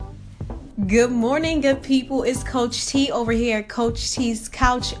Good morning, good people. It's Coach T over here at Coach T's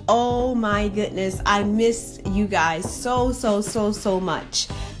Couch. Oh my goodness, I miss you guys so much.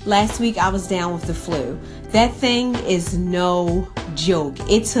 Last week I was down with the flu. That thing is no joke.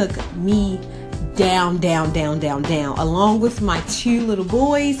 It took me down, along with my two little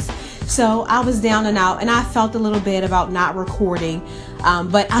boys. So I was down and out, and I felt a little bit about not recording.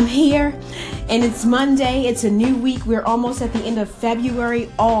 But I'm here, and it's Monday. It's a new week. We're almost at the end of February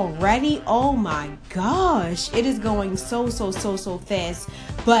already. Oh my gosh. It is going so fast.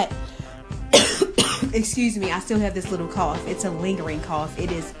 But, excuse me, I still have this little cough. It's a lingering cough.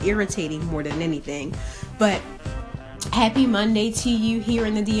 It is irritating more than anything. But happy Monday to you here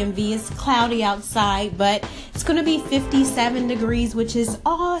in the DMV. It's cloudy outside, but it's going to be 57 degrees, which is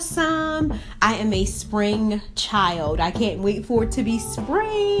awesome. I am a spring child. I can't wait for it to be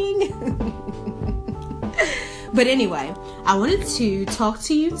spring. But anyway, I wanted to talk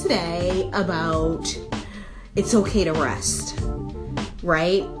to you today about it's okay to rest,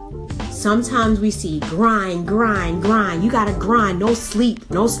 right? Sometimes we see grind. You gotta grind. No sleep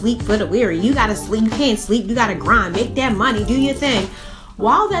for the weary. You gotta sleep. You can't sleep. You gotta grind. Make that money. Do your thing.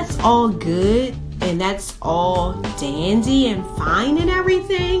 While that's all good and that's all dandy and fine and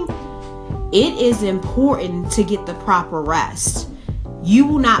everything, it is important to get the proper rest. You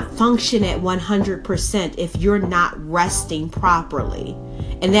will not function at 100% if you're not resting properly.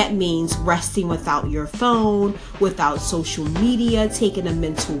 And that means resting without your phone, without social media, taking a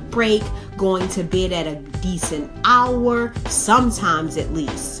mental break, going to bed at a decent hour, sometimes at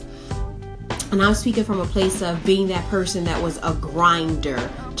least. And I'm speaking from a place of being that person that was a grinder,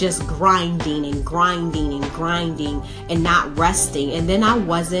 just grinding and not resting. And then I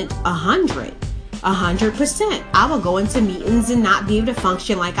wasn't 100%. I would go into meetings and not be able to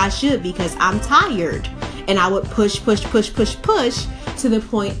function like I should because I'm tired. And I would push to the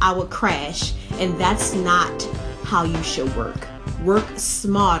point I would crash. And that's not how you should work. Work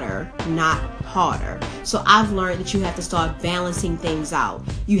smarter, not harder. So I've learned that you have to start balancing things out.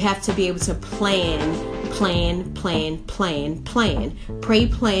 You have to be able to plan. Pray,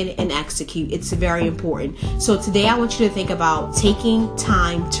 plan, and execute. It's very important. So today I want you to think about taking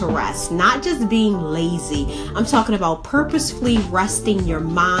time to rest, not just being lazy. I'm talking about purposefully resting your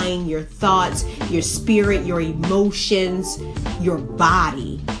mind, your thoughts, your spirit, your emotions, your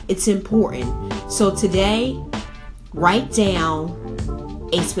body. It's important. So today, write down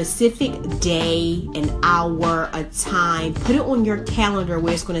a specific day, an hour, a time. Put it on your calendar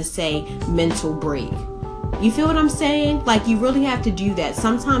where it's going to say mental break. You feel what I'm saying? Like, you really have to do that.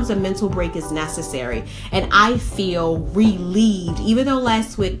 Sometimes a mental break is necessary. And I feel relieved, even though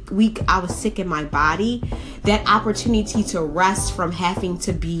last week I was sick in my body, that opportunity to rest from having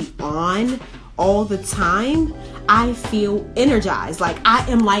to be on all the time, I feel energized. Like, I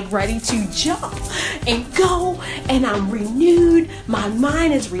am like ready to jump and go, and I'm renewed. My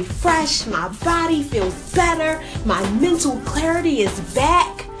mind is refreshed. My body feels better. My mental clarity is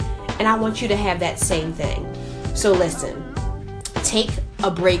back. And I want you to have that same thing. So listen, take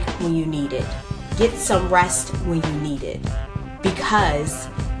a break when you need it. Get some rest when you need it. Because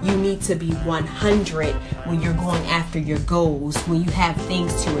you need to be 100 when you're going after your goals, when you have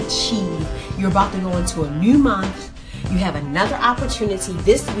things to achieve. You're about to go into a new month. You have another opportunity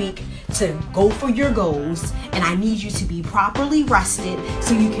this week to go for your goals, and I need you to be properly rested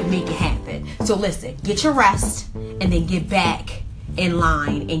so you can make it happen. So listen, get your rest and then get back in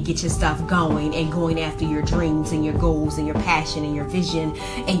line and get your stuff going and going after your dreams and your goals and your passion and your vision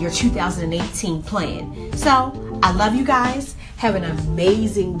and your 2018 plan. So I love you guys. Have an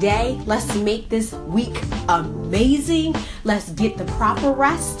amazing day. Let's make this week amazing. Let's get the proper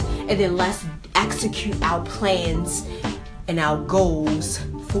rest, and then let's execute our plans and our goals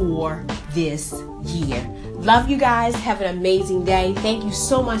for this year. Love you guys. Have an amazing day. Thank you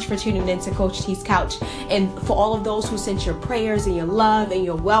so much for tuning in to Coach T's Couch. And for all of those who sent your prayers and your love and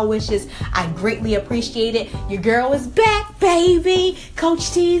your well wishes, I greatly appreciate it. Your girl is back, baby.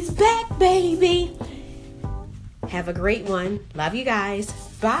 Coach T's back, baby. Have a great one. Love you guys.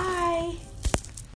 Bye.